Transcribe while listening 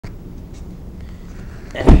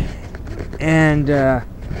And,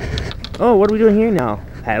 oh, what are we doing here now?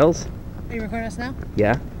 Paddles? Are you recording us now?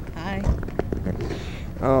 Yeah. Hi.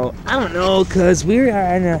 Oh, I don't know, because we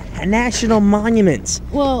are in a national monument.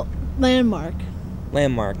 Well, landmark.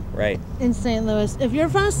 Landmark, right. In St. Louis. If you're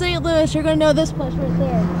from St. Louis, you're going to know this place right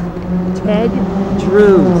there. Ted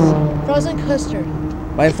Drewes Frozen Custard.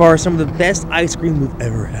 By far some of the best ice cream we've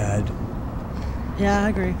ever had. Yeah, I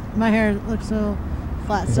agree. My hair looks so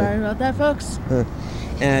flat. Sorry about that, folks.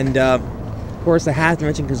 And, of course, I have to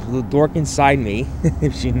mention, because the dork inside me,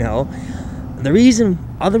 if you know, other reason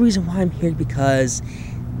why I'm here, because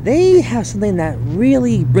they have something that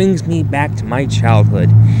really brings me back to my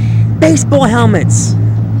childhood. Baseball helmets.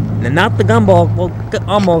 And not the gumball, well,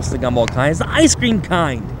 almost the gumball kind. It's the ice cream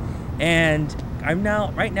kind. And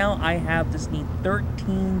right now I have just need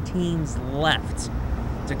 13 teams left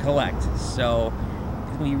to collect. So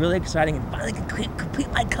it's going to be really exciting and finally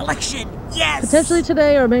complete my collection. Yes! Potentially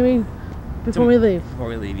today or maybe before we leave. Before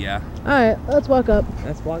we leave, yeah. Alright, let's walk up.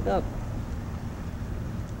 Let's walk up.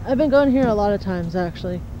 I've been going here a lot of times,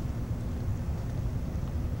 actually.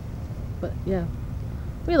 But, yeah.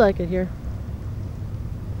 We like it here.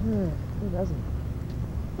 Who doesn't?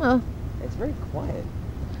 Well, it's very quiet.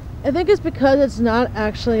 I think it's because it's not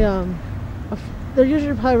actually, they're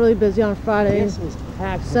usually probably really busy on Friday, Yes, it was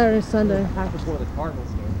packed. Saturday, Sunday. It was packed before the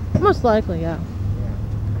Cardinals game. Most likely, yeah.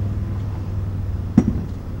 Just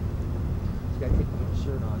gotta take the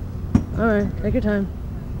shirt on. Alright, take your time.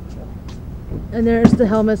 And there's the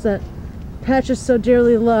helmets that Patches so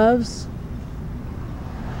dearly loves.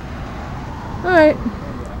 Alright,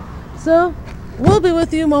 so we'll be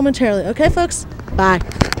with you momentarily, okay, folks? Bye.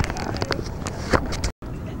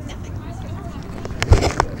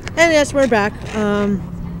 And yes, we're back.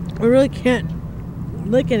 We really can't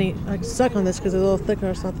suck on this because it's a little thicker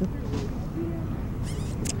or something.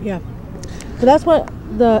 Yeah. But that's what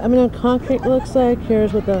the M&M concrete looks like.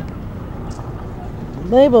 Here's what the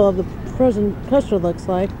label of the frozen custard looks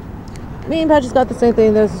like. Me and Patches got the same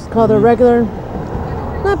thing. This is called a regular,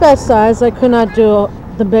 not bad size. I could not do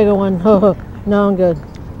the bigger one. No, I'm good.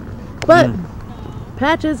 But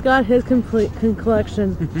Patches got his complete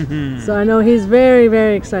collection, so I know he's very,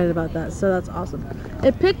 very excited about that. So that's awesome.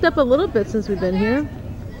 It picked up a little bit since we've been here,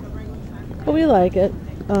 but we like it.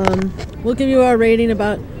 We'll give you our rating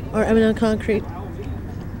about our M&M concrete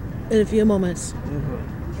in a few moments.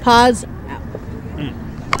 Pause out.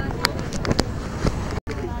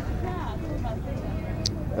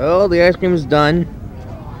 Oh, the ice cream is done.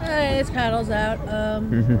 Alright, it's paddles out.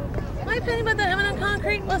 My opinion about the M&M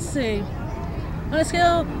concrete, let's see. On a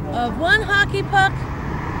scale of 1 hockey puck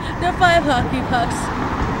to 5 hockey pucks.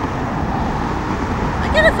 I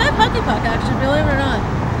get a 5 hockey puck, actually, believe it or not.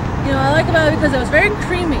 You know, I like about it because it was very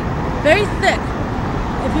creamy, very thick.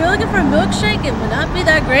 If you're looking for a milkshake, it would not be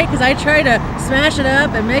that great because I tried to smash it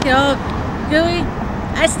up and make it all gooey.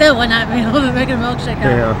 I still would not be able to make a milkshake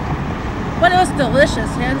out of it. But it was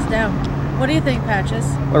delicious, hands down. What do you think, Patches?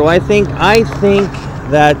 What do I think? I think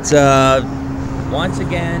that, once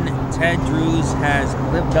again, Ted Drewes has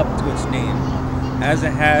lived up to its name, as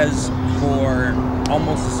it has for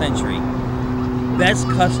almost a century. Best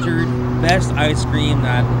custard, best ice cream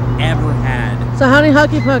that I've ever had. So how many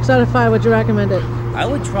hockey pucks out of 5 would you recommend it? I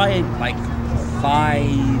would try like 5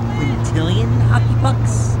 quintillion hockey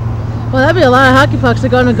pucks. Well, that'd be a lot of hockey pucks to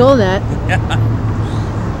go in a goal net.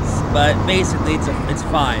 But basically, it's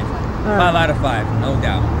 5. Right. 5 out of 5, no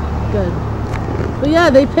doubt. Good. But yeah,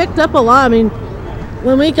 they picked up a lot. I mean,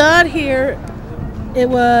 when we got here, it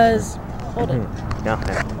was... Hold it. No.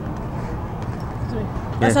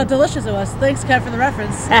 That's how delicious it was. Thanks, Kat, for the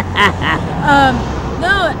reference.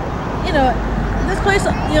 No, you know, this place,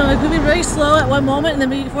 you know, it could be very slow at one moment, and then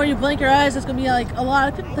before you blink your eyes, it's going to be like a lot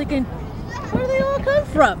of people thinking, where do they all come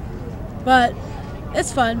from? But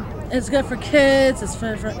it's fun. It's good for kids. It's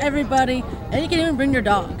fun for everybody. And you can even bring your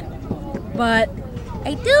dog. But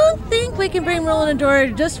I don't think we can bring Roland and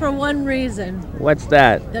Dory just for one reason. What's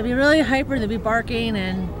that? They'll be really hyper. They'll be barking.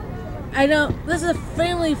 And I don't... This is a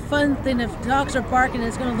family fun thing. If dogs are barking,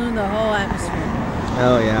 it's going to ruin the whole atmosphere.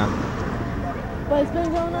 Oh, yeah. But it's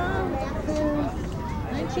been going on since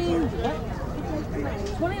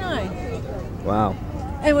 1929. Wow.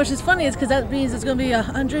 And which is funny is because that means it's going to be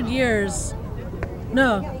 100 years.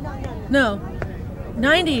 No,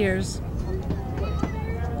 90 years.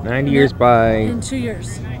 90 years by... In 2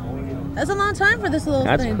 years. That's a long time for this little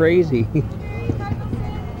thing. That's crazy.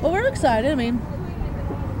 Well, we're excited. I mean,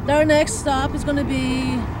 our next stop is going to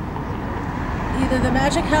be either the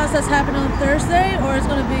Magic House that's happening on Thursday, or it's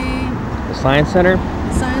going to be... The Science Center?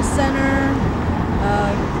 The Science Center.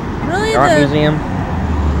 Really the Art Museum?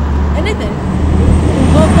 Anything.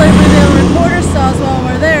 Hopefully we'll be able to record quarter stalls while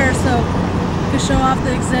we're there, so we can show off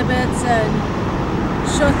the exhibits and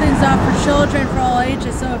show things off for children for all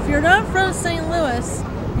ages. So if you're not from St. Louis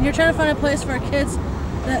and you're trying to find a place for kids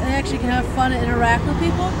that they actually can have fun and interact with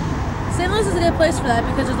people, St. Louis is a good place for that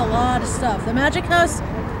because there's a lot of stuff. The Magic House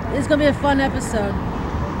is going to be a fun episode,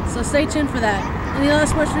 so stay tuned for that. Any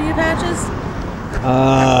last words for you, Patches?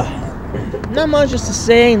 Not much, just to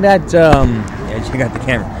say that, yeah, check out the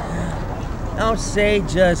camera. I'll say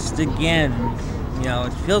just again, you know,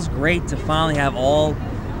 it feels great to finally have all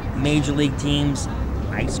major league teams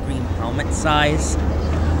ice cream helmet size.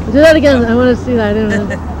 Do that again, I want to see that. I didn't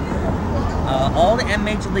know. All the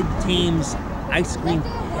major league teams ice cream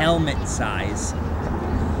helmet size.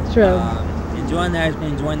 True. Enjoying that, I've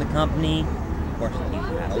been enjoying the company. Of course, the team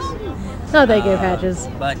battles. Oh, thank you, Patches.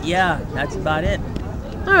 But yeah, that's about it.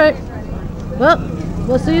 All right. Well,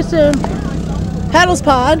 we'll see you soon. Paddles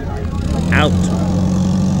Pod. Out.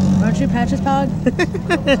 Aren't you Patches Pod?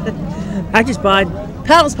 Patches Pod.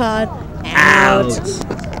 Paddles Pod. Out.